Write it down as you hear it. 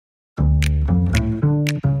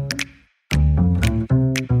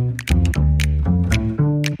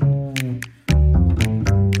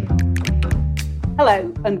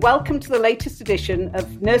and welcome to the latest edition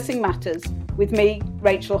of Nursing Matters with me,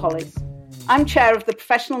 Rachel Hollis. I'm chair of the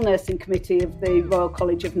Professional Nursing Committee of the Royal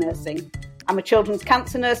College of Nursing. I'm a children's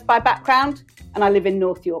cancer nurse by background and I live in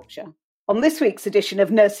North Yorkshire. On this week's edition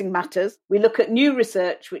of Nursing Matters, we look at new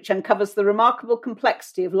research which uncovers the remarkable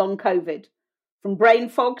complexity of long COVID, from brain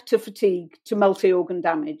fog to fatigue to multi-organ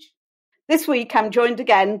damage. This week, I'm joined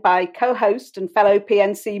again by co-host and fellow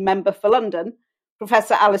PNC member for London,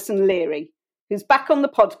 Professor Alison Leary, who's back on the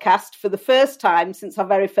podcast for the first time since our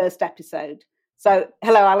very first episode. So,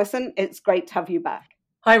 hello, Alison. It's great to have you back.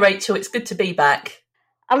 Hi, Rachel. It's good to be back.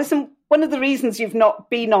 Alison, one of the reasons you've not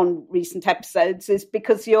been on recent episodes is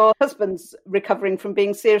because your husband's recovering from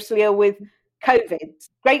being seriously ill with COVID. It's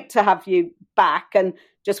great to have you back, and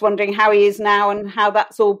just wondering how he is now and how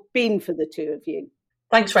that's all been for the two of you.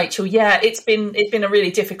 Thanks, Rachel. Yeah, it's been a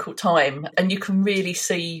really difficult time, and you can really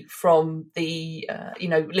see from the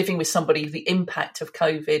living with somebody the impact of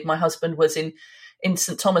COVID. My husband was in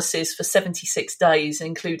St Thomas's for 76 days,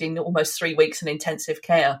 including almost 3 weeks in intensive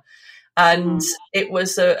care, and it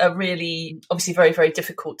was a really obviously very, very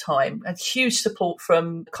difficult time. And huge support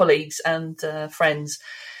from colleagues and friends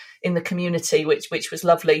in the community, which was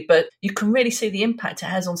lovely. But you can really see the impact it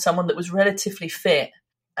has on someone that was relatively fit,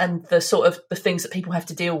 and the sort of the things that people have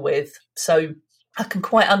to deal with. So I can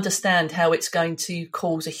quite understand how it's going to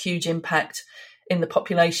cause a huge impact in the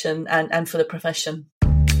population and for the profession.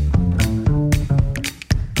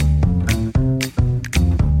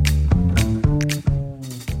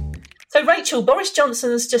 So Rachel, Boris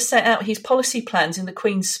Johnson has just set out his policy plans in the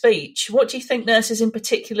Queen's speech. What do you think nurses in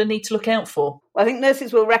particular need to look out for? Well, I think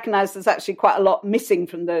nurses will recognise there's actually quite a lot missing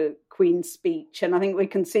from the Queen's speech. And I think we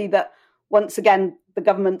can see that once again, the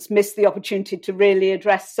government's missed the opportunity to really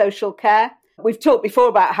address social care. We've talked before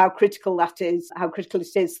about how critical that is, how critical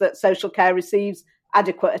it is that social care receives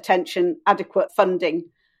adequate attention, adequate funding,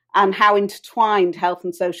 and how intertwined health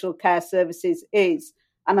and social care services is.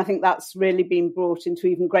 And I think that's really been brought into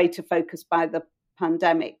even greater focus by the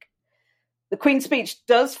pandemic. The Queen's speech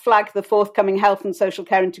does flag the forthcoming health and social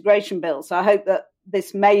care integration bill. So I hope that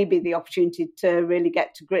this may be the opportunity to really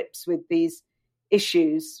get to grips with these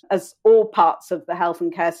issues, as all parts of the health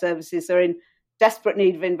and care services are in desperate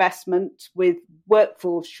need of investment, with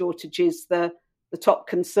workforce shortages the top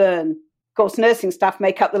concern. Of course, nursing staff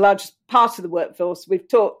make up the largest part of the workforce. We've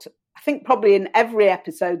talked, I think, probably in every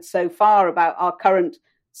episode so far about our current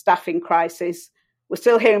staffing crisis. We're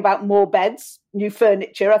still hearing about more beds, new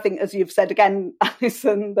furniture. I think, as you've said again,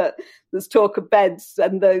 Alison, that there's talk of beds,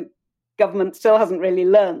 and the government still hasn't really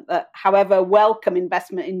learnt that however welcome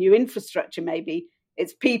investment in new infrastructure may be,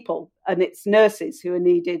 it's people and it's nurses who are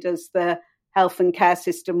needed as the health and care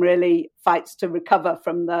system really fights to recover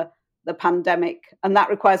from the pandemic. And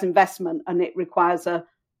that requires investment, and it requires a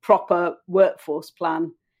proper workforce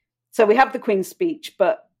plan. So we have the Queen's speech,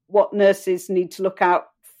 but what nurses need to look out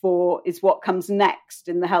for is what comes next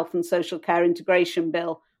in the health and social care integration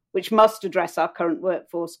bill, which must address our current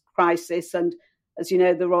workforce crisis. And as you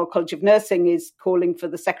know, the Royal College of Nursing is calling for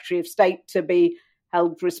the Secretary of State to be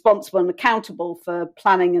held responsible and accountable for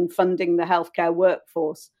planning and funding the healthcare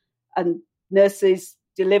workforce. And nurses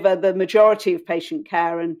deliver the majority of patient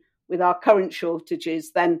care, and with our current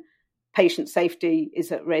shortages, then patient safety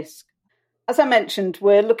is at risk. As I mentioned,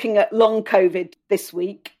 we're looking at long COVID this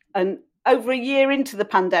week, and over a year into the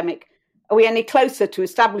pandemic, are we any closer to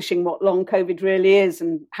establishing what long COVID really is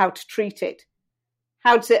and how to treat it?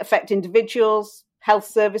 How does it affect individuals, health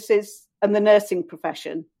services, and the nursing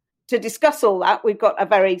profession? To discuss all that, we've got a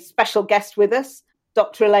very special guest with us,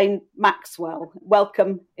 Dr. Elaine Maxwell.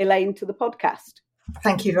 Welcome, Elaine, to the podcast.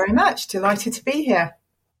 Thank you very much. Delighted to be here.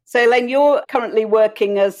 So, Elaine, you're currently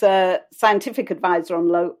working as a scientific advisor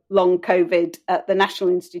on long COVID at the National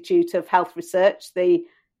Institute of Health Research, the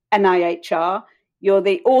NIHR. You're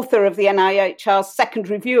the author of the NIHR's second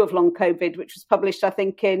review of long COVID, which was published, I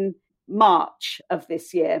think, in March of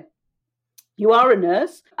this year. You are a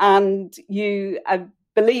nurse, and you, I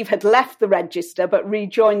believe, had left the register but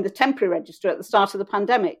rejoined the temporary register at the start of the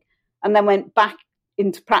pandemic and then went back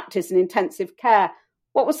into practice in intensive care.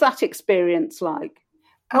 What was that experience like?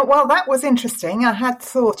 Well, that was interesting. I had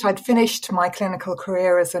thought I'd finished my clinical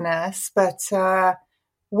career as a nurse, but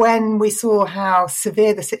when we saw how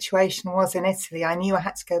severe the situation was in Italy, I knew I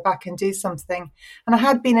had to go back and do something. And I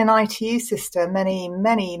had been an ITU sister many,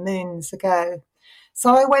 many moons ago.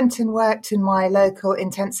 So I went and worked in my local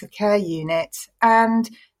intensive care unit, and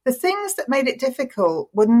the things that made it difficult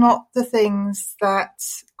were not the things that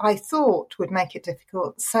I thought would make it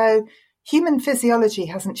difficult. So human physiology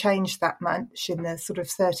hasn't changed that much in the sort of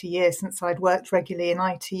 30 years since I'd worked regularly in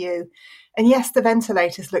ITU. And yes, the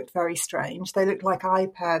ventilators looked very strange. They looked like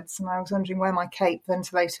iPads, and I was wondering where my CAPE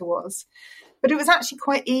ventilator was. But it was actually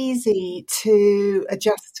quite easy to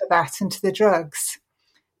adjust to that and to the drugs.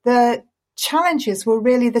 The challenges were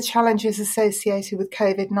really the challenges associated with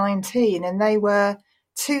COVID-19, and they were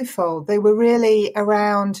twofold. They were really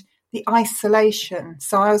around the isolation.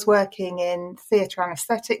 So I was working in theatre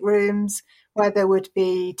anaesthetic rooms where there would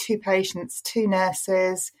be 2 patients, 2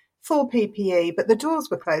 nurses, full PPE, but the doors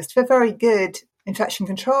were closed for very good infection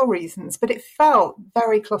control reasons. But it felt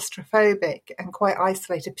very claustrophobic and quite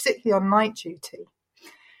isolated, particularly on night duty.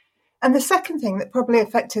 And the second thing that probably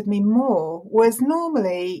affected me more was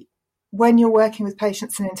normally when you're working with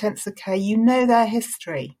patients in intensive care, you know their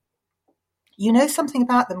history. You know something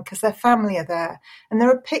about them because their family are there, and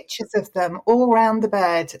there are pictures of them all around the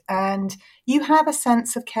bed, and you have a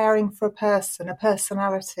sense of caring for a person, a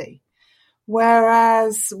personality.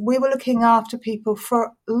 Whereas we were looking after people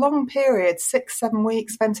for long periods, 6-7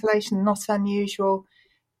 weeks, ventilation not unusual,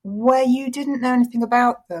 where you didn't know anything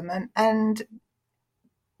about them, and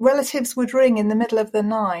relatives would ring in the middle of the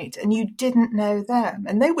night and you didn't know them,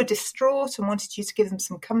 and they were distraught and wanted you to give them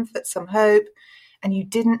some comfort, some hope. And you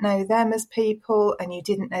didn't know them as people, and you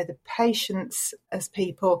didn't know the patients as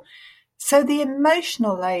people. So the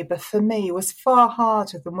emotional labour for me was far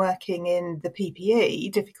harder than working in the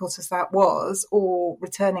PPE, difficult as that was, or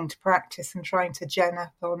returning to practice and trying to gen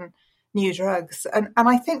up on new drugs. And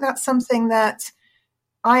I think that's something that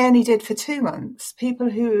I only did for 2 months.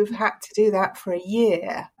 People who've had to do that for a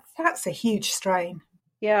year, that's a huge strain.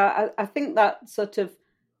 Yeah, I think that sort of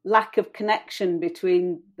lack of connection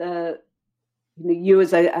between you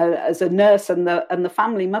as a nurse and the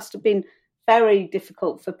family must have been very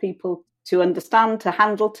difficult for people to understand, to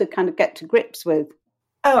handle, to kind of get to grips with.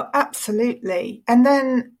 Oh, absolutely. And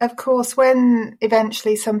then, of course, when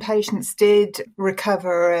eventually some patients did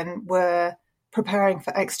recover and were preparing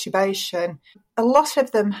for extubation, a lot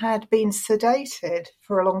of them had been sedated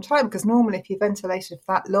for a long time, because normally if you're ventilated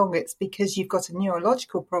for that long, it's because you've got a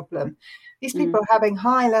neurological problem. These people are having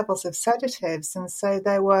high levels of sedatives, and so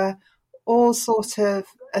there were all sort of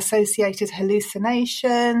associated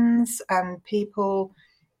hallucinations and people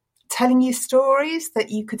telling you stories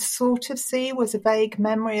that you could sort of see was a vague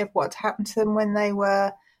memory of what happened to them when they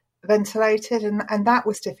were ventilated. And that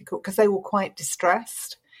was difficult because they were quite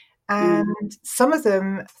distressed. And some of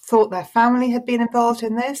them thought their family had been involved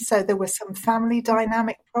in this. So there were some family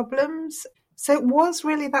dynamic problems. So it was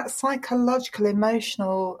really that psychological,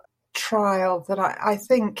 emotional trial that I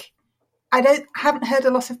think haven't heard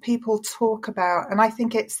a lot of people talk about. And I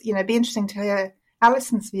think it's, be interesting to hear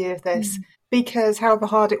Alison's view of this, because however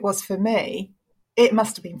hard it was for me, it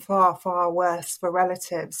must have been far, far worse for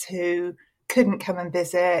relatives who couldn't come and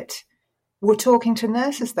visit, were talking to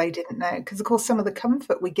nurses they didn't know. Because, of course, some of the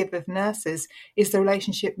comfort we give of nurses is the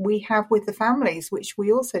relationship we have with the families, which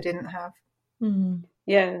we also didn't have.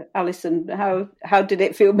 Yeah, Alison, how did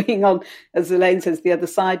it feel being on, as Elaine says, the other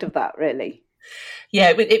side of that, really?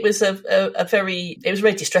 Yeah, it was a very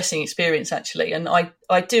distressing experience, actually. And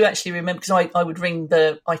I do actually remember, because I would ring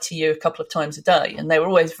the ITU a couple of times a day, and they were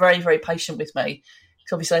always very, very patient with me,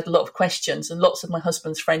 because obviously I had a lot of questions, and lots of my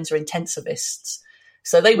husband's friends are intensivists.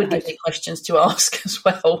 So they would give me questions to ask as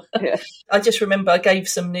well. Yeah. I just remember I gave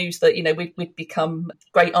some news that, we'd become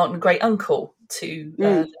great aunt and great uncle to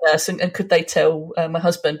the nurse, and could they tell my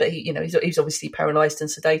husband, but he's obviously paralysed and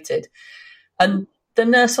sedated. And the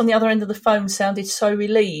nurse on the other end of the phone sounded so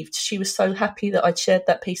relieved. She was so happy that I'd shared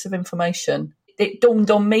that piece of information. It dawned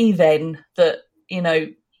on me then that,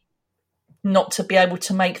 not to be able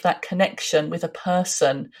to make that connection with a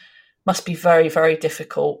person must be very, very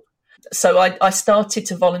difficult. So I started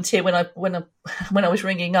to volunteer when I was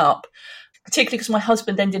ringing up, particularly because my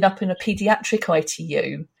husband ended up in a paediatric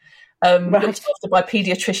ITU. Looked after by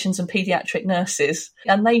paediatricians and paediatric nurses,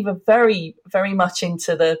 and they were very, very much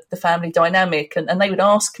into the family dynamic, and they would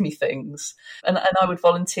ask me things, and I would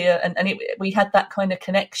volunteer, and we had that kind of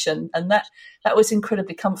connection, and that was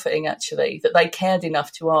incredibly comforting, actually, that they cared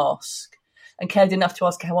enough to ask, and cared enough to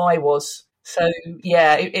ask how I was. So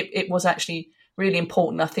yeah, it was actually really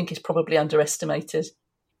important. I think it's probably underestimated.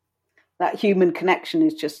 That human connection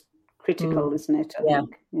is just critical, isn't it? I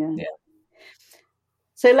think. Yeah.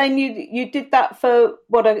 So, Elaine, you did that for,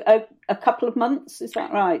 what, a couple of months? Is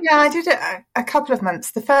that right? Yeah, I did it a couple of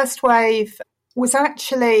months. The first wave was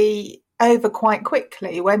actually over quite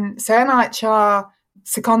quickly. So NIHR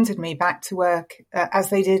seconded me back to work,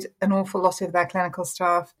 as they did an awful lot of their clinical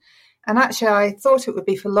staff, And actually, I thought it would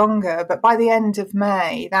be for longer, but by the end of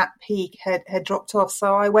May, that peak had dropped off.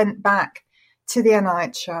 So I went back to the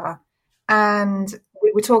NIHR, and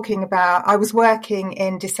we were talking about, I was working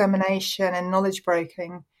in dissemination and knowledge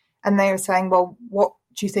broking, and they were saying, well, what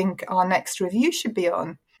do you think our next review should be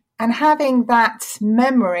on? And having that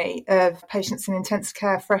memory of patients in intensive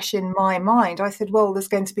care fresh in my mind, I said, well, there's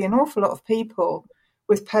going to be an awful lot of people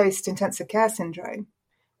with post-intensive care syndrome.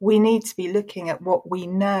 We need to be looking at what we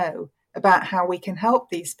know about how we can help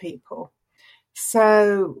these people.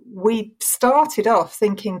 So we started off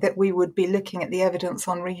thinking that we would be looking at the evidence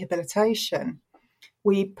on rehabilitation.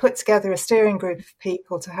 We put together a steering group of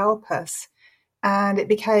people to help us. And it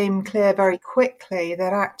became clear very quickly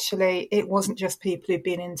that actually it wasn't just people who'd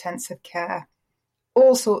been in intensive care.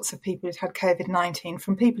 All sorts of people who'd had COVID-19,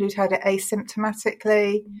 from people who'd had it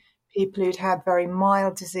asymptomatically, people who'd had very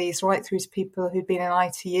mild disease, right through to people who'd been in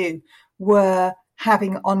ITU, were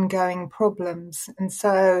having ongoing problems. And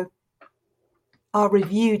so our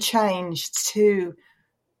review changed to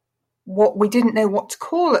what we didn't know what to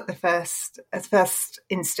call at the first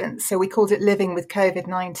instance. So we called it Living with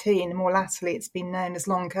COVID-19. More latterly, it's been known as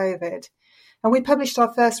Long COVID. And we published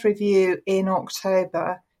our first review in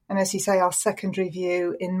October. And as you say, our second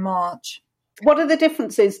review in March. What are the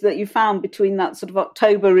differences that you found between that sort of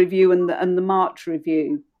October review and the March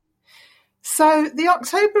review? So the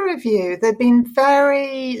October review, there'd been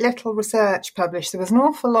very little research published. There was an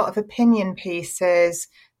awful lot of opinion pieces.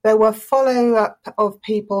 There were follow-up of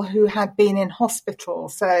people who had been in hospital.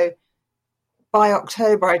 So by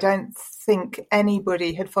October, I don't think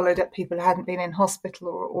anybody had followed up people who hadn't been in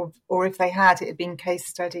hospital, or if they had, it had been case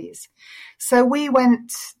studies. So we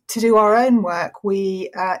went to do our own work. We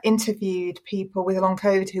interviewed people with long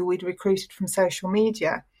COVID who we'd recruited from social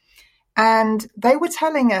media. And they were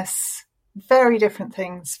telling us very different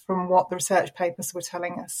things from what the research papers were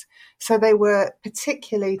telling us. So they were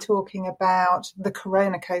particularly talking about the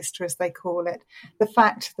corona coaster, as they call it, the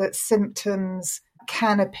fact that symptoms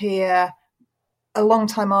can appear a long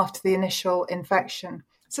time after the initial infection.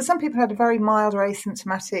 So some people had a very mild or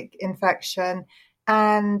asymptomatic infection,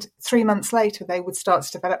 and 3 months later they would start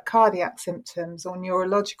to develop cardiac symptoms or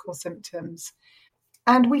neurological symptoms.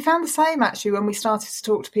 And we found the same, actually, when we started to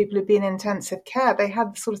talk to people who'd been in intensive care. They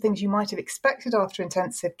had the sort of things you might have expected after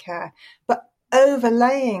intensive care, but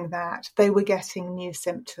overlaying that, they were getting new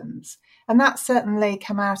symptoms. And that's certainly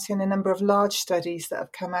come out in a number of large studies that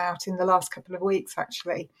have come out in the last couple of weeks,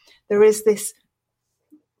 actually. There is this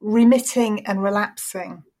remitting and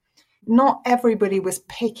relapsing. Not everybody was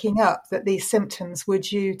picking up that these symptoms were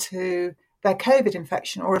due to their COVID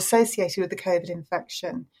infection or associated with the COVID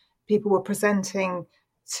infection. People were presenting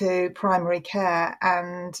to primary care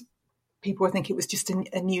and people were thinking it was just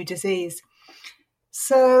a new disease.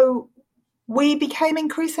 So we became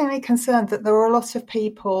increasingly concerned that there were a lot of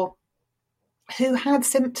people who had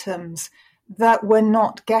symptoms that were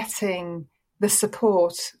not getting the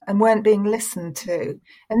support and weren't being listened to.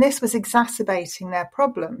 And this was exacerbating their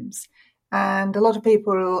problems. And a lot of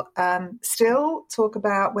people still talk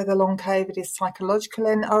about whether long COVID is psychological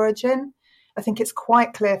in origin. I think it's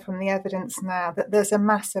quite clear from the evidence now that there's a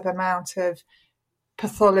massive amount of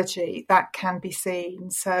pathology that can be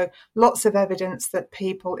seen. So lots of evidence that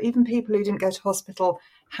people, even people who didn't go to hospital,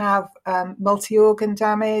 have multi-organ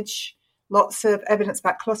damage, lots of evidence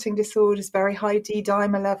about clotting disorders, very high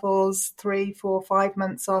D-dimer levels, 3, 4, 5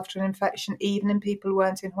 months after an infection, even in people who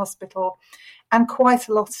weren't in hospital, and quite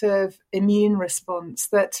a lot of immune response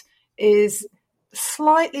that is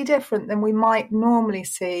slightly different than we might normally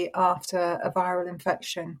see after a viral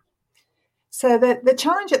infection. So the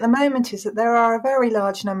challenge at the moment is that there are a very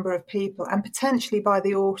large number of people, and potentially by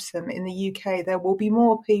the autumn in the UK, there will be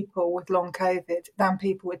more people with long COVID than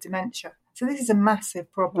people with dementia. So this is a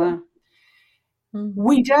massive problem. Wow. Mm-hmm.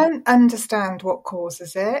 We don't understand what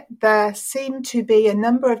causes it. There seem to be a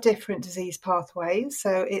number of different disease pathways.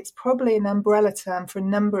 So it's probably an umbrella term for a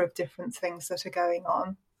number of different things that are going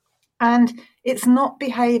on. And it's not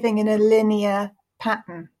behaving in a linear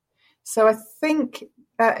pattern. So I think,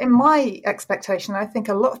 in my expectation, I think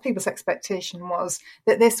a lot of people's expectation was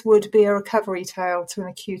that this would be a recovery tale to an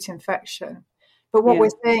acute infection. But what we're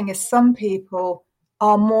seeing is some people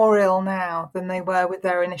are more ill now than they were with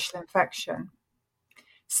their initial infection.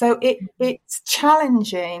 So it's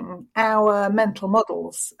challenging our mental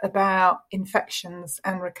models about infections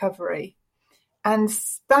and recovery. And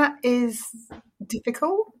that is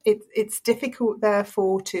difficult. It's difficult,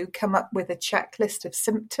 therefore, to come up with a checklist of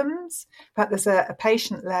symptoms. In fact, there's a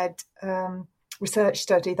patient-led research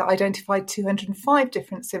study that identified 205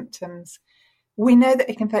 different symptoms. We know that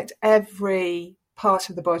it can affect every part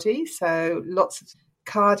of the body, so lots of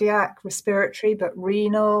cardiac, respiratory, but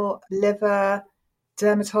renal, liver,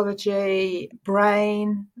 dermatology,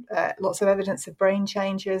 brain, lots of evidence of brain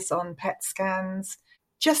changes on PET scans.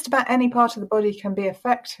 Just about any part of the body can be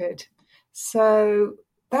affected. So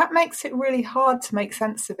that makes it really hard to make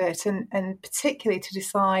sense of it, and particularly to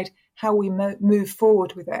decide how we move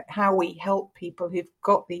forward with it, how we help people who've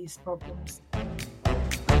got these problems.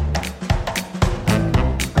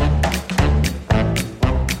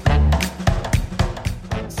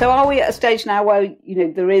 So are we at a stage now where,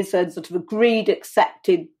 there is a sort of agreed,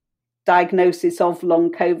 accepted diagnosis of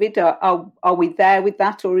long COVID? Are we there with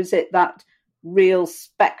that, or is it that real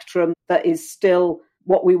spectrum that is still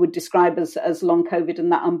what we would describe as long COVID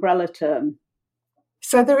and that umbrella term?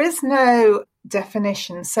 So there is no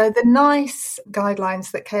definition. So the NICE guidelines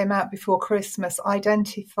that came out before Christmas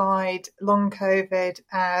identified long COVID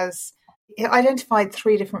it identified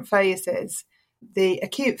 3 different phases. The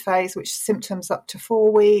acute phase, which is symptoms up to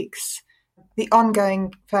 4 weeks, the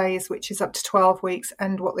ongoing phase, which is up to 12 weeks,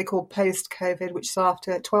 and what they call post-COVID, which is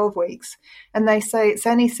after 12 weeks. And they say it's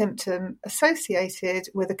any symptom associated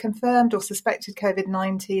with a confirmed or suspected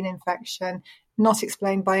COVID-19 infection, not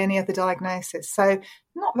explained by any other diagnosis. So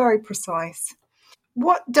not very precise.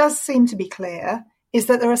 What does seem to be clear is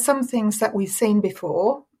that there are some things that we've seen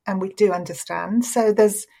before and we do understand. So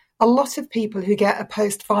there's a lot of people who get a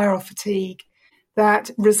post-viral fatigue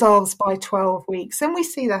that resolves by 12 weeks. And we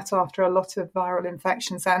see that after a lot of viral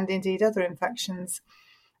infections and indeed other infections.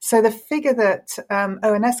 So the figure that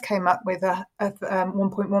ONS came up with of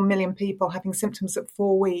 1.1 million people having symptoms at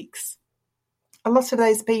 4 weeks, a lot of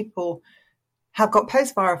those people have got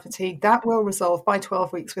post-viral fatigue that will resolve by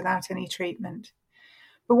 12 weeks without any treatment.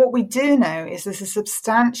 But what we do know is there's a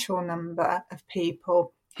substantial number of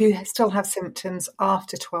people who still have symptoms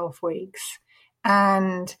after 12 weeks.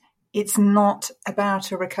 And it's not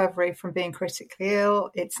about a recovery from being critically ill.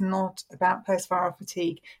 It's not about post-viral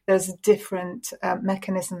fatigue. There's a different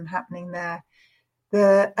mechanism happening there.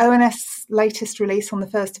 The ONS latest release on the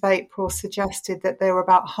 1st of April suggested that there were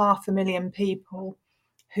about 500,000 people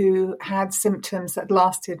who had symptoms that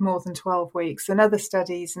lasted more than 12 weeks. And other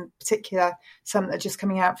studies, in particular, some that are just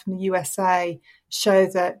coming out from the USA, show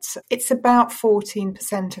that it's about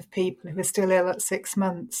 14% of people who are still ill at 6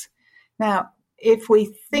 months. Now, if we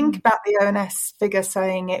think about the ONS figure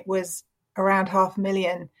saying it was around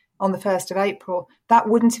 500,000 on the 1st of April, that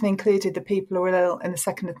wouldn't have included the people who were ill in the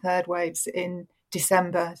second and third waves in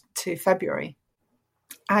December to February.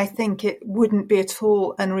 I think it wouldn't be at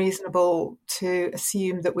all unreasonable to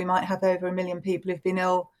assume that we might have over 1 million people who've been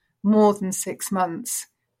ill more than 6 months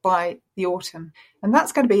by the autumn. And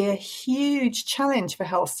that's going to be a huge challenge for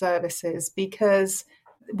health services because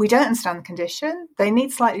we don't understand the condition. They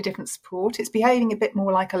need slightly different support. It's behaving a bit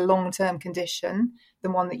more like a long-term condition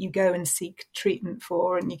than one that you go and seek treatment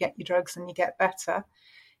for and you get your drugs and you get better.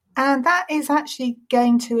 And that is actually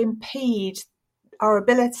going to impede our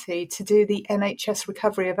ability to do the NHS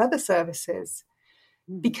recovery of other services.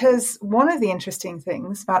 Because one of the interesting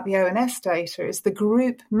things about the ONS data is the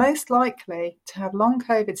group most likely to have long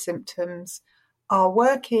COVID symptoms are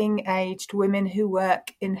working-aged women who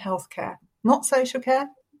work in healthcare, not social care,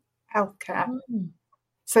 healthcare.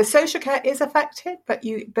 So social care is affected, but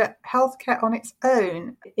healthcare on its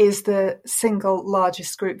own is the single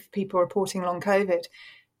largest group of people reporting long COVID.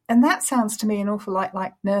 And that sounds to me an awful lot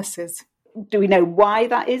like nurses. Do we know why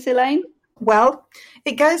that is, Elaine? Well,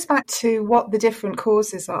 it goes back to what the different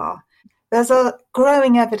causes are. There's a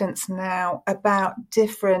growing evidence now about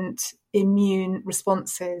different immune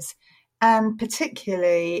responses and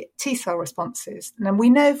particularly T-cell responses. And we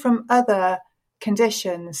know from other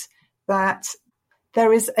conditions that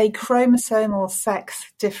there is a chromosomal sex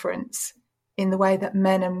difference in the way that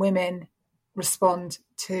men and women respond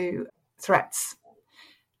to threats.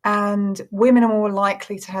 And women are more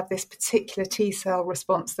likely to have this particular T-cell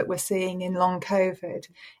response that we're seeing in long COVID.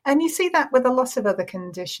 And you see that with a lot of other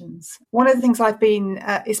conditions. One of the things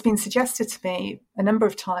it's been suggested to me a number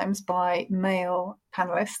of times by male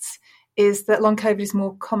panelists is that long COVID is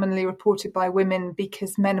more commonly reported by women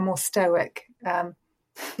because men are more stoic.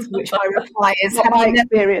 Which my reply is,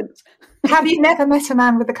 have you never met a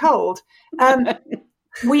man with a cold?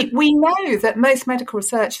 We know that most medical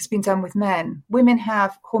research has been done with men. Women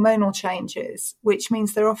have hormonal changes, which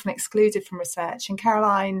means they're often excluded from research. And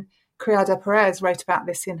Caroline Criado Perez wrote about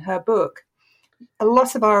this in her book. A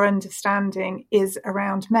lot of our understanding is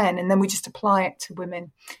around men, and then we just apply it to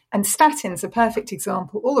women. And statins, a perfect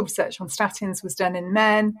example. All the research on statins was done in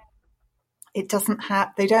men. They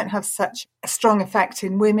don't have such a strong effect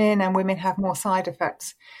in women, and women have more side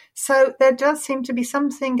effects. So there does seem to be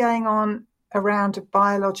something going on around a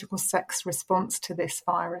biological sex response to this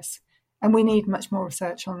virus. And we need much more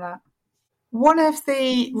research on that. One of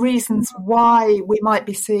the reasons why we might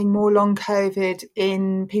be seeing more long COVID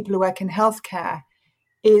in people who work in healthcare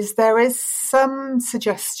is there is some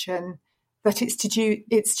suggestion that it's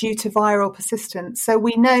due to viral persistence. So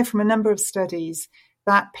we know from a number of studies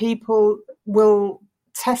that people will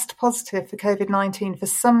test positive for COVID-19 for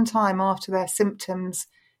some time after their symptoms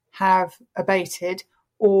have abated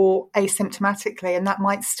or asymptomatically, and that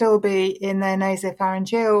might still be in their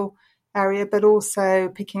nasopharyngeal area, but also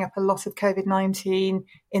picking up a lot of COVID-19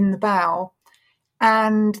 in the bowel.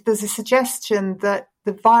 And there's a suggestion that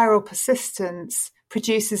the viral persistence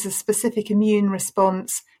produces a specific immune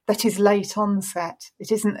response that is late onset.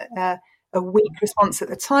 It isn't a weak response at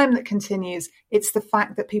the time that continues. It's the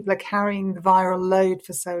fact that people are carrying the viral load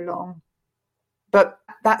for so long. But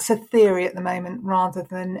that's a theory at the moment rather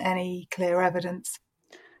than any clear evidence.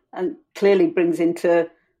 And clearly brings into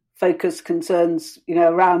focus concerns,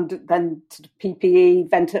 around then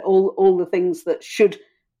PPE, all the things that should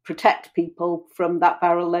protect people from that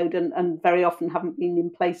viral load and very often haven't been in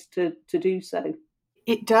place to do so.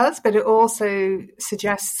 It does, but it also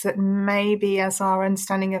suggests that maybe as our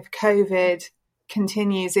understanding of COVID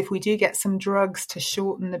continues, if we do get some drugs to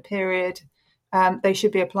shorten the period, they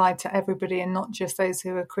should be applied to everybody and not just those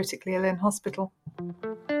who are critically ill in hospital.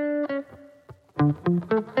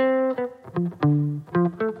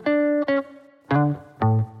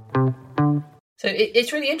 So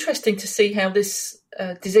it's really interesting to see how this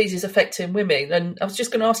disease is affecting women. And I was just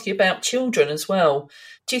going to ask you about children as well.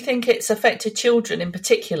 Do you think it's affected children in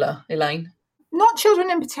particular, Elaine? Not children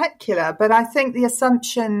in particular, but I think the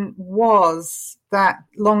assumption was that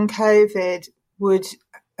long COVID would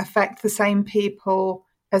affect the same people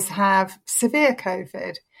as have severe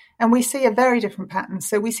COVID. And we see a very different pattern.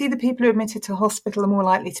 So we see the people who are admitted to hospital are more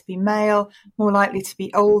likely to be male, more likely to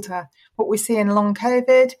be older. What we see in long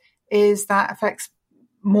COVID is that affects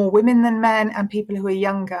more women than men and people who are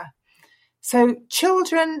younger. So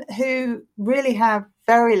children who really have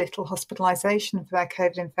very little hospitalisation for their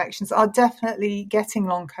COVID infections are definitely getting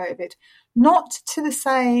long COVID, not to the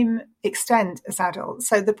same extent as adults.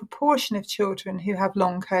 So the proportion of children who have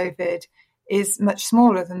long COVID is much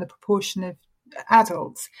smaller than the proportion of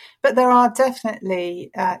adults. But there are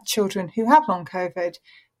definitely children who have long COVID.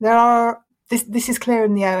 This is clear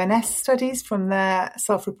in the ONS studies from their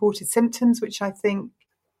self-reported symptoms, which I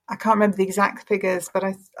can't remember the exact figures, but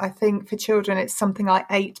I think for children it's something like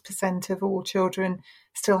 8% of all children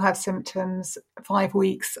still have symptoms 5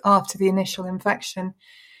 weeks after the initial infection.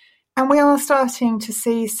 And we are starting to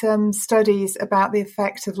see some studies about the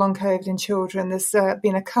effect of long COVID in children. There's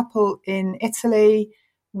been a couple in Italy,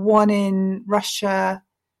 one in Russia,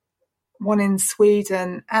 one in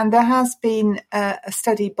Sweden, and there has been a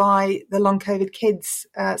study by the Long COVID Kids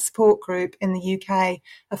support group in the UK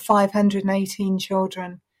of 518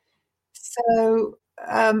 children. So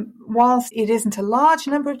whilst it isn't a large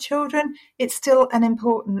number of children, it's still an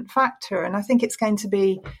important factor, and I think it's going to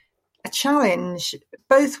be a challenge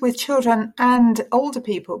both with children and older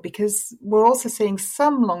people, because we're also seeing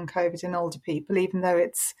some long COVID in older people, even though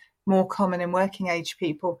it's more common in working age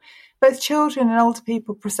people. Both children and older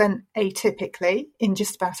people present atypically in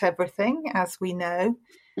just about everything, as we know.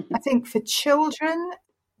 I think for children,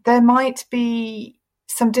 there might be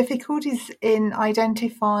some difficulties in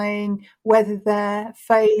identifying whether their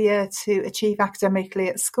failure to achieve academically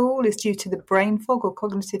at school is due to the brain fog or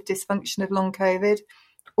cognitive dysfunction of long COVID,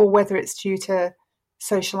 or whether it's due to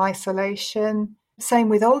social isolation. Same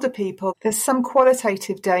with older people. There's some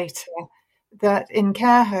qualitative data that in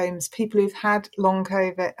care homes, people who've had long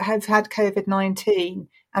COVID, have had COVID-19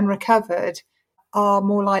 and recovered, are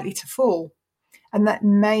more likely to fall. And that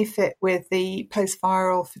may fit with the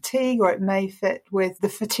post-viral fatigue, or it may fit with the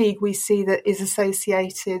fatigue we see that is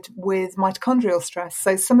associated with mitochondrial stress.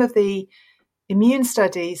 So some of the immune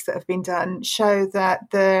studies that have been done show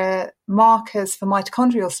that the markers for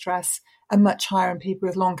mitochondrial stress are much higher in people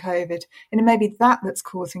with long COVID. And it may be that that's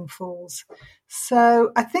causing falls.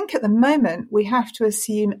 So I think at the moment we have to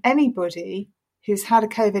assume anybody who's had a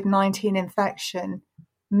COVID-19 infection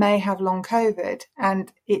may have long COVID, and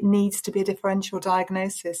it needs to be a differential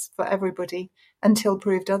diagnosis for everybody until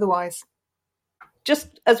proved otherwise.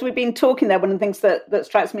 Just as we've been talking there, one of the things that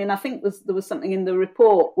strikes me, and I think there was something in the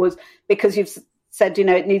report, was because you've said,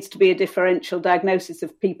 it needs to be a differential diagnosis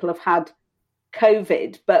if people have had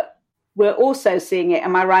COVID, but we're also seeing it,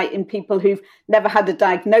 am I right, in people who've never had a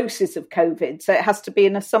diagnosis of COVID? So it has to be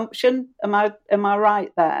an assumption. Am I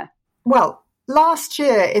right there? Well, last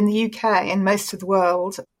year in the UK and most of the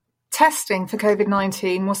world, testing for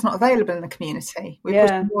COVID-19 was not available in the community. We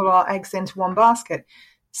put all our eggs into one basket.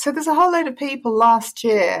 So there's a whole load of people last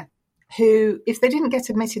year who, if they didn't get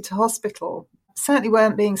admitted to hospital, certainly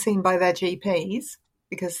weren't being seen by their GPs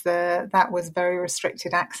because that was very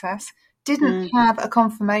restricted access, didn't have a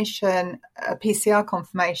confirmation, a PCR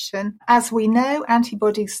confirmation. As we know,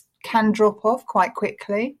 antibodies can drop off quite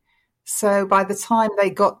quickly. So by the time they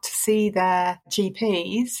got to see their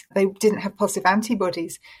GPs, they didn't have positive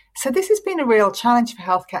antibodies. So this has been a real challenge for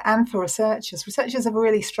healthcare and for researchers. Researchers have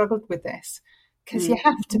really struggled with this because you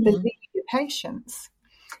have to believe your patients.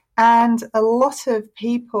 And a lot of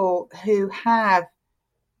people who have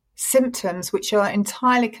symptoms which are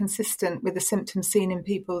entirely consistent with the symptoms seen in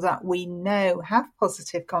people that we know have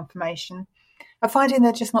positive confirmation are finding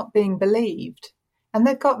they're just not being believed. And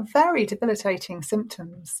they've got very debilitating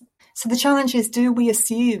symptoms. So the challenge is, do we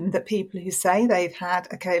assume that people who say they've had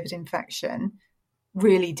a COVID infection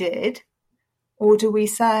really did? Or do we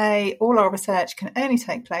say all our research can only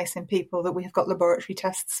take place in people that we have got laboratory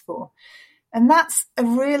tests for? And that's a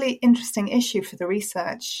really interesting issue for the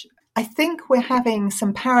research. I think we're having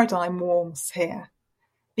some paradigm wars here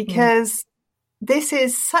because this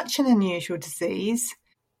is such an unusual disease.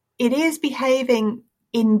 It is behaving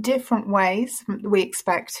in different ways than we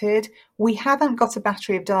expected. We haven't got a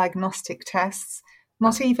battery of diagnostic tests,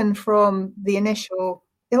 not even from the initial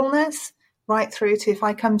illness right through to if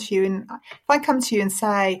I come to you and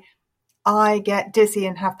say I get dizzy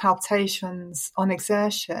and have palpitations on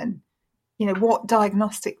exertion, what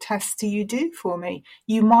diagnostic tests do you do for me?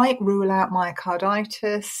 You might rule out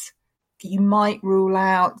myocarditis, you might rule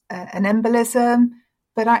out an embolism,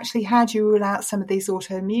 but actually, how do you rule out some of these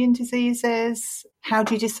autoimmune diseases? How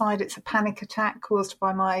do you decide it's a panic attack caused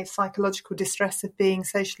by my psychological distress of being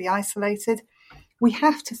socially isolated? We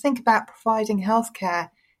have to think about providing healthcare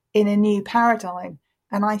in a new paradigm.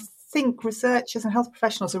 And I think researchers and health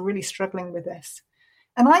professionals are really struggling with this.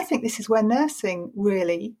 And I think this is where nursing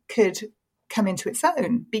really could come into its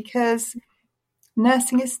own, because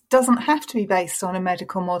nursing doesn't have to be based on a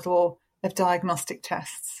medical model of diagnostic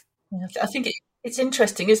tests. I think it's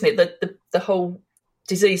interesting, isn't it, that the whole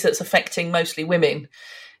disease that's affecting mostly women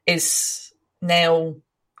is now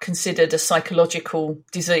considered a psychological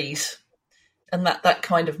disease, and that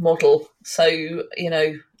kind of model. So,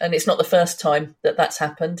 and it's not the first time that that's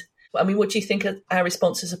happened. I mean, what do you think our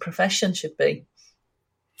response as a profession should be?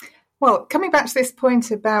 Well, coming back to this point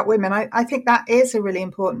about women, I think that is a really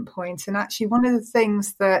important point. And actually, one of the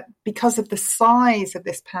things that, because of the size of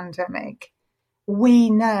this pandemic, we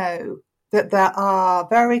know that there are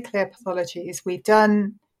very clear pathologies. We've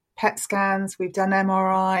done PET scans, we've done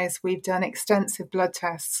MRIs, we've done extensive blood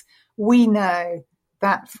tests. We know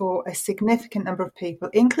that for a significant number of people,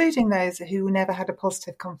 including those who never had a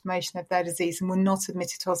positive confirmation of their disease and were not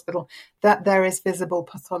admitted to hospital, that there is visible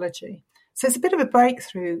pathology. So it's a bit of a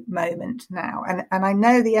breakthrough moment now. And I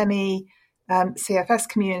know the ME CFS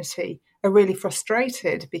community are really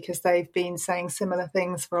frustrated because they've been saying similar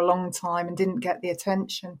things for a long time and didn't get the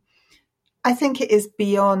attention. I think it is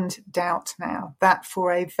beyond doubt now that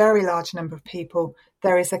for a very large number of people,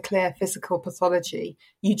 there is a clear physical pathology.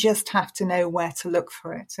 You just have to know where to look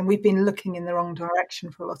for it. And we've been looking in the wrong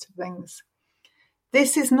direction for a lot of things.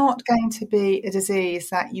 This is not going to be a disease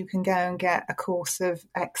that you can go and get a course of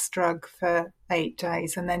X drug for 8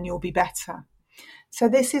 days and then you'll be better. So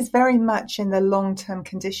this is very much in the long-term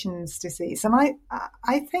conditions disease. And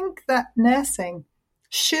I think that nursing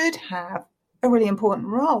should have a really important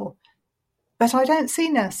role. But I don't see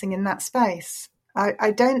nursing in that space.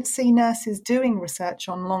 I don't see nurses doing research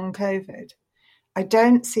on long COVID. I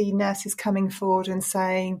don't see nurses coming forward and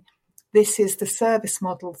saying, this is the service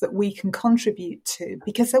model that we can contribute to,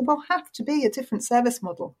 because there will have to be a different service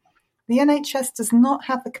model. The NHS does not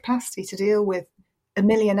have the capacity to deal with 1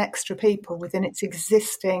 million extra people within its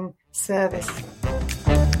existing service.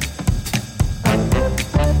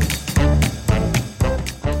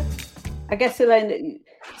 I guess, Elaine,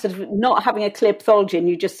 sort of not having a clear pathology, and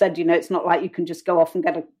you just said, it's not like you can just go off and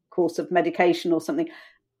get a course of medication or something.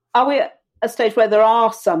 Are we at a stage where there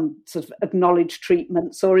are some sort of acknowledged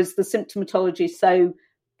treatments, or is the symptomatology so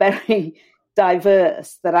very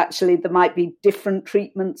diverse that actually there might be different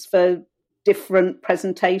treatments for different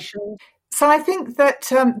presentations? So I think that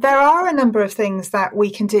there are a number of things that we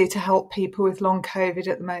can do to help people with long COVID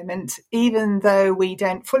at the moment, even though we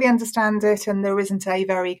don't fully understand it and there isn't a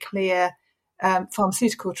very clear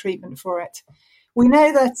pharmaceutical treatment for it. We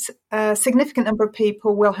know that a significant number of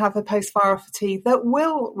people will have a post-viral fatigue that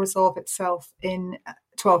will resolve itself in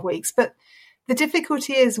 12 weeks. But the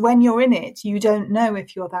difficulty is when you're in it, you don't know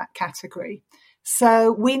if you're that category.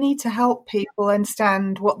 So we need to help people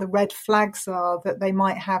understand what the red flags are, that they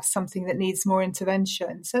might have something that needs more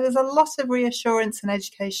intervention. So there's a lot of reassurance and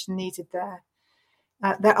education needed there.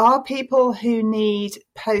 There are people who need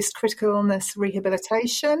post-critical illness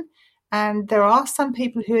rehabilitation, and there are some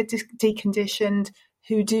people who are deconditioned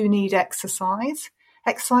who do need exercise.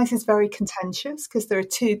 Exercise is very contentious because there are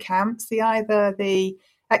two camps. Either the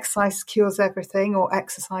exercise cures everything or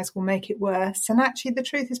exercise will make it worse. And actually the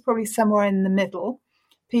truth is probably somewhere in the middle.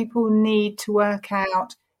 People need to work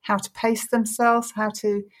out how to pace themselves, how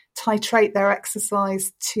to titrate their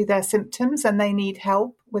exercise to their symptoms, and they need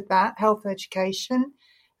help with that, health education,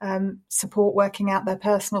 support working out their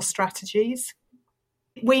personal strategies.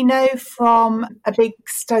 We know from a big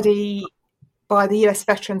study by the US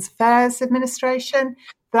Veterans Affairs Administration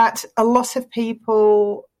that a lot of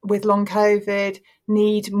people with long COVID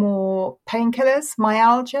need more painkillers.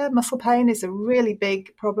 Myalgia, muscle pain, is a really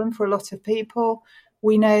big problem for a lot of people.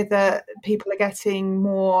 We know that people are getting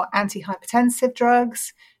more antihypertensive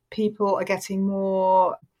drugs. People are getting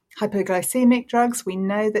more hypoglycemic drugs. We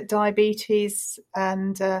know that diabetes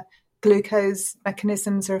and glucose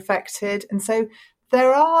mechanisms are affected. And so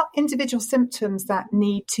there are individual symptoms that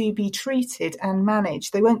need to be treated and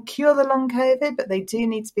managed. They won't cure the long COVID, but they do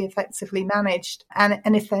need to be effectively managed. And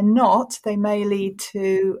if they're not, they may lead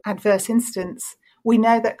to adverse incidents. We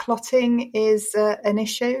know that clotting is an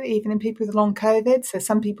issue, even in people with long COVID. So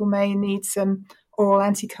some people may need some oral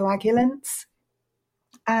anticoagulants.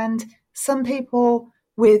 And some people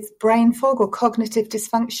with brain fog or cognitive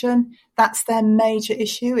dysfunction, that's their major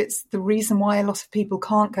issue. It's the reason why a lot of people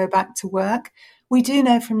can't go back to work. We do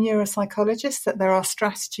know from neuropsychologists that there are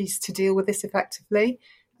strategies to deal with this effectively.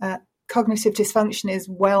 Cognitive dysfunction is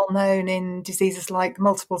well known in diseases like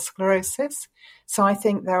multiple sclerosis. So I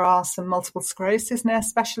think there are some multiple sclerosis nurse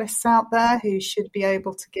specialists out there who should be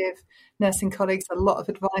able to give nursing colleagues a lot of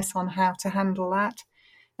advice on how to handle that.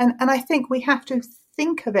 And I think we have to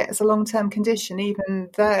think of it as a long-term condition, even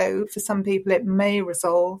though for some people it may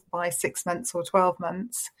resolve by 6 months or 12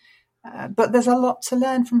 months. But there's a lot to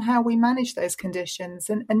learn from how we manage those conditions,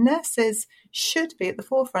 and nurses should be at the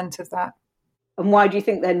forefront of that. And why do you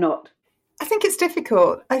think they're not? I think it's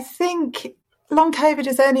difficult. I think long COVID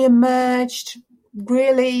has only emerged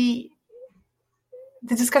really,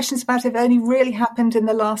 the discussions about it have only really happened in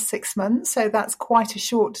the last 6 months, so that's quite a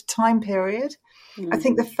short time period. I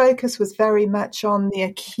think the focus was very much on the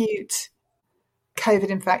acute COVID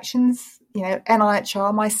infections. You know,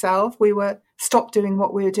 NIHR, myself, we were stopped doing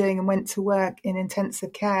what we were doing and went to work in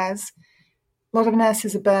intensive cares. A lot of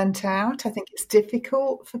nurses are burnt out. I think it's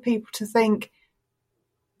difficult for people to think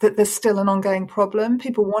that there's still an ongoing problem.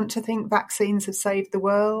 People want to think vaccines have saved the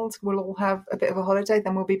world. We'll all have a bit of a holiday,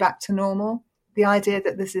 then we'll be back to normal. The idea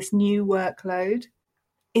that there's this new workload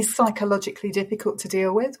is psychologically difficult to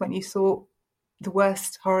deal with when you thought the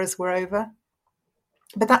worst horrors were over.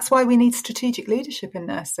 But that's why we need strategic leadership in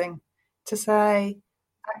nursing, to say,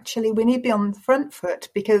 actually, we need to be on the front foot,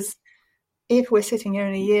 because if we're sitting here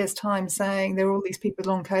in a year's time saying there are all these people with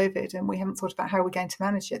long COVID and we haven't thought about how we're going to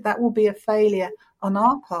manage it, that will be a failure on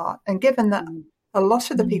our part. And given that a lot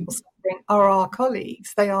of the people suffering are our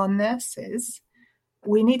colleagues, they are nurses,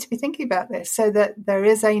 we need to be thinking about this. So that there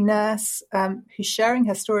is a nurse who's sharing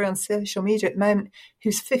her story on social media at the moment,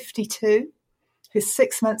 who's 52, who's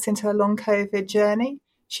 6 months into her long COVID journey.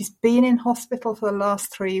 She's been in hospital for the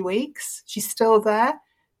last 3 weeks. She's still there.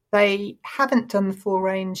 They haven't done the full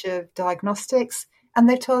range of diagnostics, and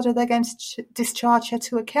they've told her they're going to discharge her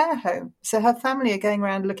to a care home. So her family are going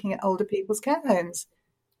around looking at older people's care homes.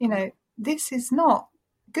 You know, this is not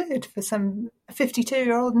good for some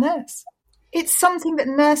 52-year-old nurse. It's something that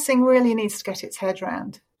nursing really needs to get its head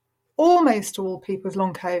around. Almost all people with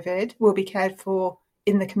long COVID will be cared for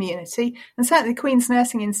in the community. And certainly the Queen's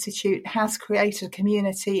Nursing Institute has created a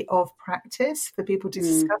community of practice for people to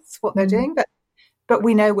discuss what they're doing. But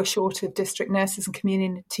we know we're short of district nurses and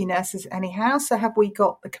community nurses anyhow. So have we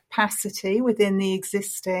got the capacity within the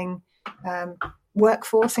existing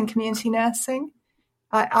workforce in community nursing?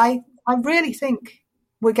 I really think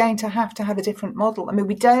we're going to have a different model. I mean,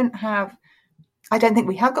 I don't think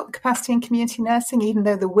we have got the capacity in community nursing, even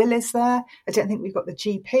though the will is there. I don't think we've got the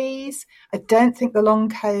GPs. I don't think the long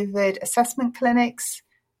COVID assessment clinics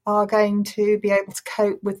are going to be able to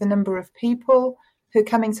cope with the number of people who are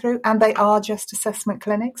coming through. And they are just assessment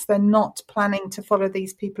clinics. They're not planning to follow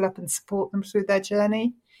these people up and support them through their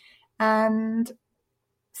journey. And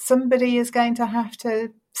somebody is going to have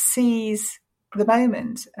to seize the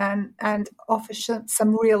moment and offer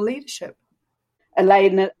some real leadership.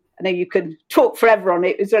 Elaine, I know you could talk forever on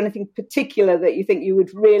it. Is there anything particular that you think you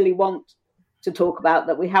would really want to talk about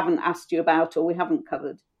that we haven't asked you about or we haven't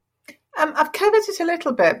covered? I've covered it a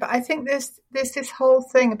little bit, but I think there's this whole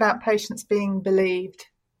thing about patients being believed.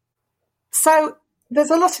 So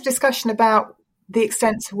there's a lot of discussion about the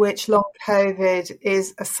extent to which long COVID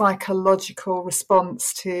is a psychological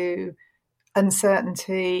response to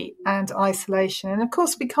uncertainty and isolation. And of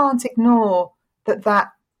course, we can't ignore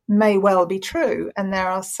that may well be true. And there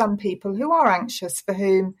are some people who are anxious for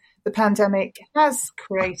whom the pandemic has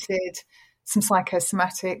created some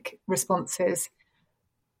psychosomatic responses.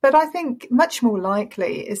 But I think much more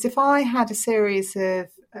likely is if I had a series of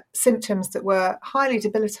symptoms that were highly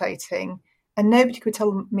debilitating and nobody could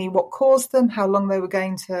tell me what caused them, how long they were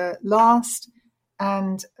going to last,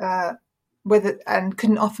 and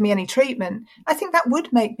couldn't offer me any treatment, I think that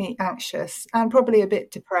would make me anxious and probably a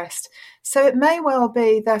bit depressed. So it may well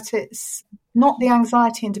be that it's not the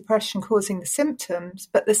anxiety and depression causing the symptoms,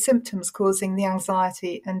 but the symptoms causing the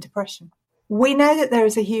anxiety and depression. We know that there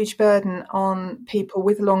is a huge burden on people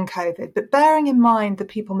with long COVID, but bearing in mind the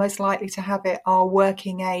people most likely to have it are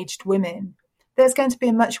working-aged women, there's going to be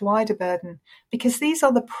a much wider burden because these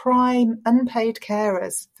are the prime unpaid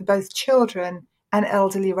carers for both children and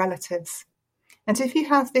elderly relatives. And if you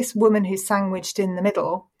have this woman who's sandwiched in the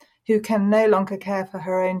middle, who can no longer care for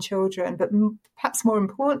her own children, but perhaps more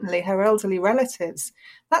importantly, her elderly relatives,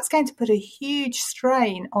 that's going to put a huge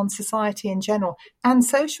strain on society in general and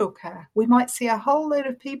social care. We might see a whole load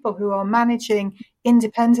of people who are managing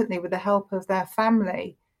independently with the help of their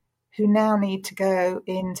family who now need to go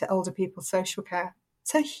into older people's social care.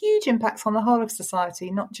 So huge impacts on the whole of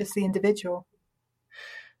society, not just the individual.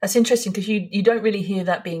 That's interesting because you don't really hear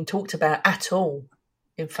that being talked about at all,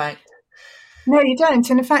 in fact. No, you don't.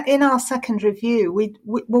 And in fact, in our second review,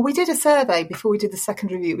 we did a survey before we did the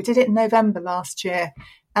second review. We did it in November last year,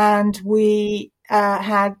 and we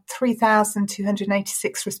had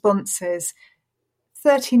 3,286 responses.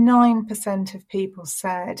 39% of people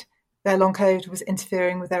said their long COVID was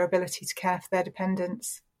interfering with their ability to care for their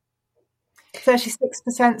dependents.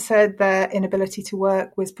 36% said their inability to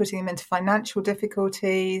work was putting them into financial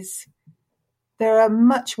difficulties. There are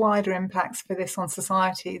much wider impacts for this on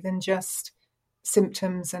society than just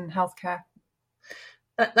symptoms and healthcare.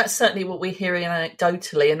 That's certainly what we're hearing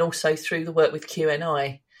anecdotally and also through the work with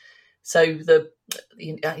QNI. So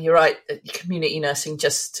you're right, community nursing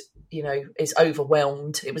just, is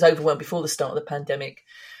overwhelmed. It was overwhelmed before the start of the pandemic.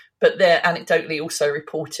 But they're anecdotally also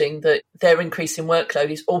reporting that their increase in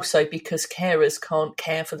workload is also because carers can't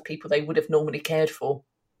care for the people they would have normally cared for.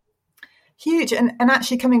 Huge. And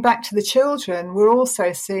actually coming back to the children, we're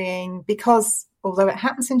also seeing, because although it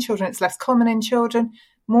happens in children, it's less common in children,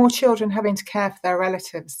 more children having to care for their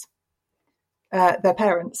relatives, their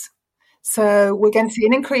parents. So we're going to see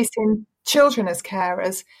an increase in children as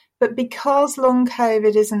carers. But because long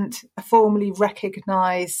COVID isn't a formally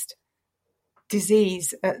recognised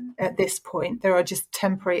disease at this point, there are just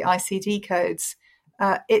temporary ICD codes.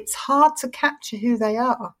 It's hard to capture who they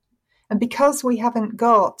are. And because we haven't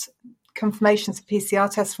got confirmations of PCR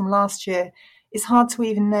tests from last year, it's hard to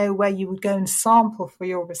even know where you would go and sample for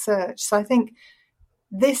your research. So I think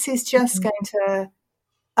this is just going to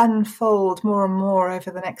unfold more and more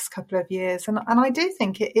over the next couple of years. And I do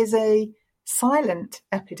think it is a silent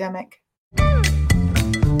epidemic.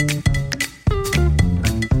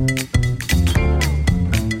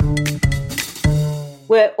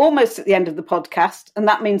 We're almost at the end of the podcast, and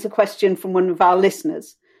that means a question from one of our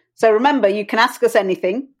listeners. So remember, you can ask us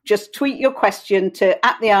anything. Just tweet your question to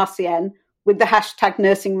 @the-RCN with the hashtag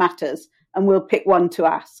Nursing Matters, and we'll pick one to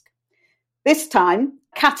ask. This time,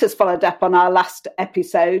 Kat has followed up on our last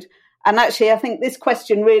episode. And actually, I think this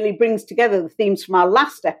question really brings together the themes from our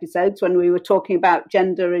last episodes when we were talking about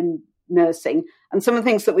gender in nursing and some of the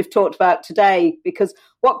things that we've talked about today, because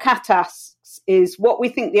what Kat asks is what we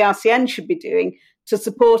think the RCN should be doing to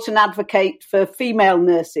support and advocate for female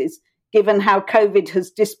nurses, given how COVID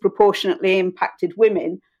has disproportionately impacted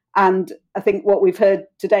women. And I think what we've heard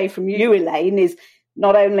today from you, Elaine, is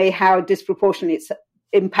not only how disproportionately it's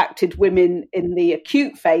impacted women in the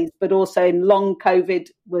acute phase, but also in long COVID,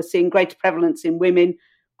 we're seeing greater prevalence in women,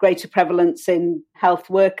 greater prevalence in health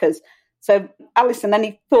workers. So, Alison,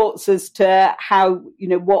 any thoughts as to how,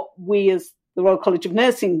 what we as the Royal College of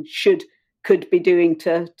Nursing could be doing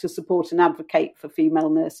to support and advocate for female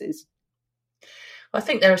nurses? I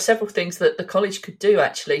think there are several things that the college could do,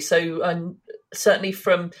 actually. So certainly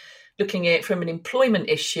from looking at it from an employment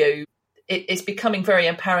issue, it's becoming very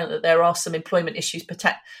apparent that there are some employment issues,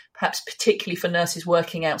 perhaps particularly for nurses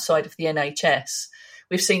working outside of the NHS.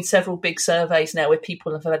 We've seen several big surveys now where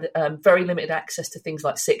people have had very limited access to things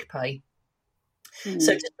like sick pay.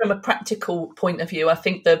 So just from a practical point of view, I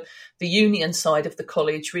think the union side of the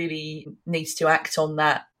college really needs to act on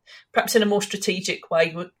that, perhaps in a more strategic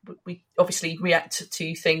way. We obviously react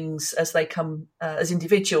to things as they come as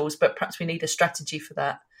individuals, but perhaps we need a strategy for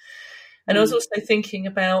that. And I was also thinking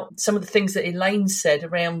about some of the things that Elaine said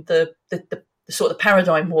around the sort of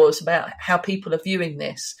paradigm wars about how people are viewing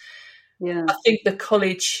this. Yeah. I think the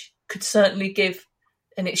college could certainly give,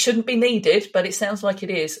 and it shouldn't be needed, but it sounds like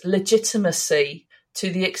it is, legitimacy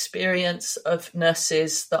to the experience of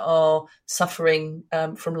nurses that are suffering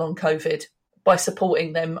from long COVID by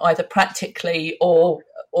supporting them either practically or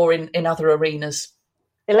in other arenas.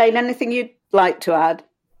 Elaine, anything you'd like to add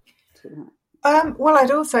to that? Well,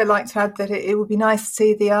 I'd also like to add that it would be nice to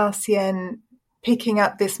see the RCN picking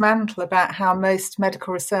up this mantle about how most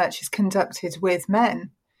medical research is conducted with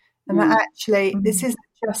men. And that actually, this isn't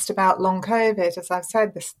just about long COVID. As I've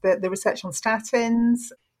said, the research on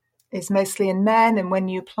statins is mostly in men. And when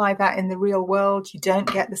you apply that in the real world, you don't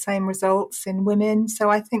get the same results in women. So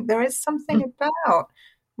I think there is something about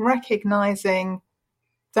recognising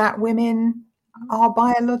that women are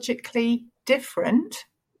biologically different,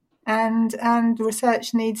 and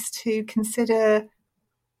research needs to consider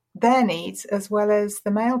their needs as well as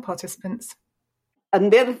the male participants.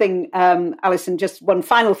 And the other thing, Alison, just one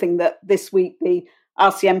final thing, that this week the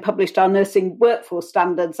RCN published our nursing workforce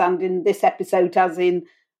standards, and in this episode, as in,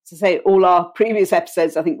 to say, all our previous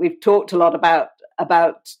episodes, I think we've talked a lot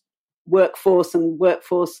about workforce and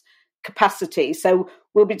workforce capacity. So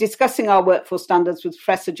we'll be discussing our workforce standards with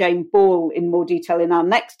Professor Jane Ball in more detail in our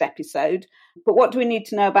next episode. But what do we need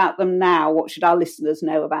to know about them now? What should our listeners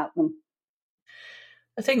know about them?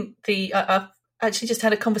 I think I've actually just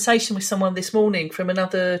had a conversation with someone this morning from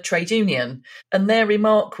another trade union, and their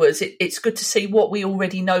remark was, it's good to see what we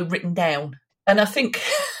already know written down. And I think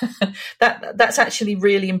that's actually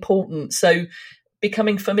really important. So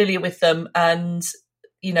becoming familiar with them, and,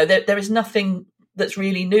 you know, there is nothing that's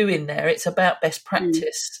really new in there. It's about best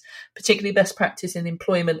practice, particularly best practice in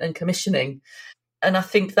employment and commissioning. And I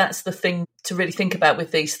think that's the thing to really think about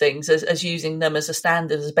with these things, as using them as a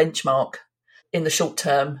standard, as a benchmark in the short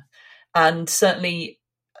term, and certainly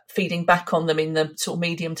feeding back on them in the sort of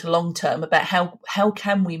medium to long term about how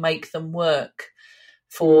can we make them work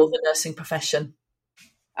for the nursing profession.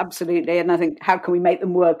 Absolutely. And I think, how can we make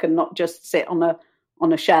them work and not just sit on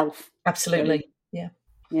a shelf? Absolutely.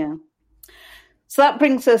 Yeah. So that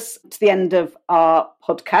brings us to the end of our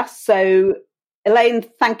podcast. So Elaine,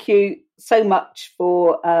 thank you so much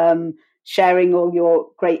for sharing all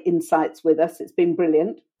your great insights with us. It's been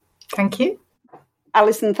brilliant. Thank you.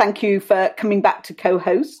 Alison, thank you for coming back to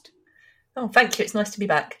co-host. Oh, thank you. It's nice to be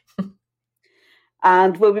back.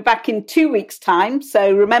 And we'll be back in 2 weeks' time.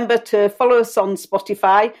 So remember to follow us on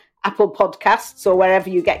Spotify, Apple Podcasts, or wherever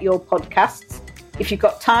you get your podcasts. If you've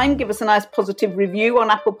got time, give us a nice positive review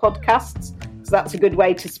on Apple Podcasts, because that's a good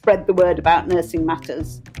way to spread the word about Nursing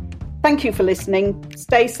Matters. Thank you for listening.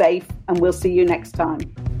 Stay safe, and we'll see you next time.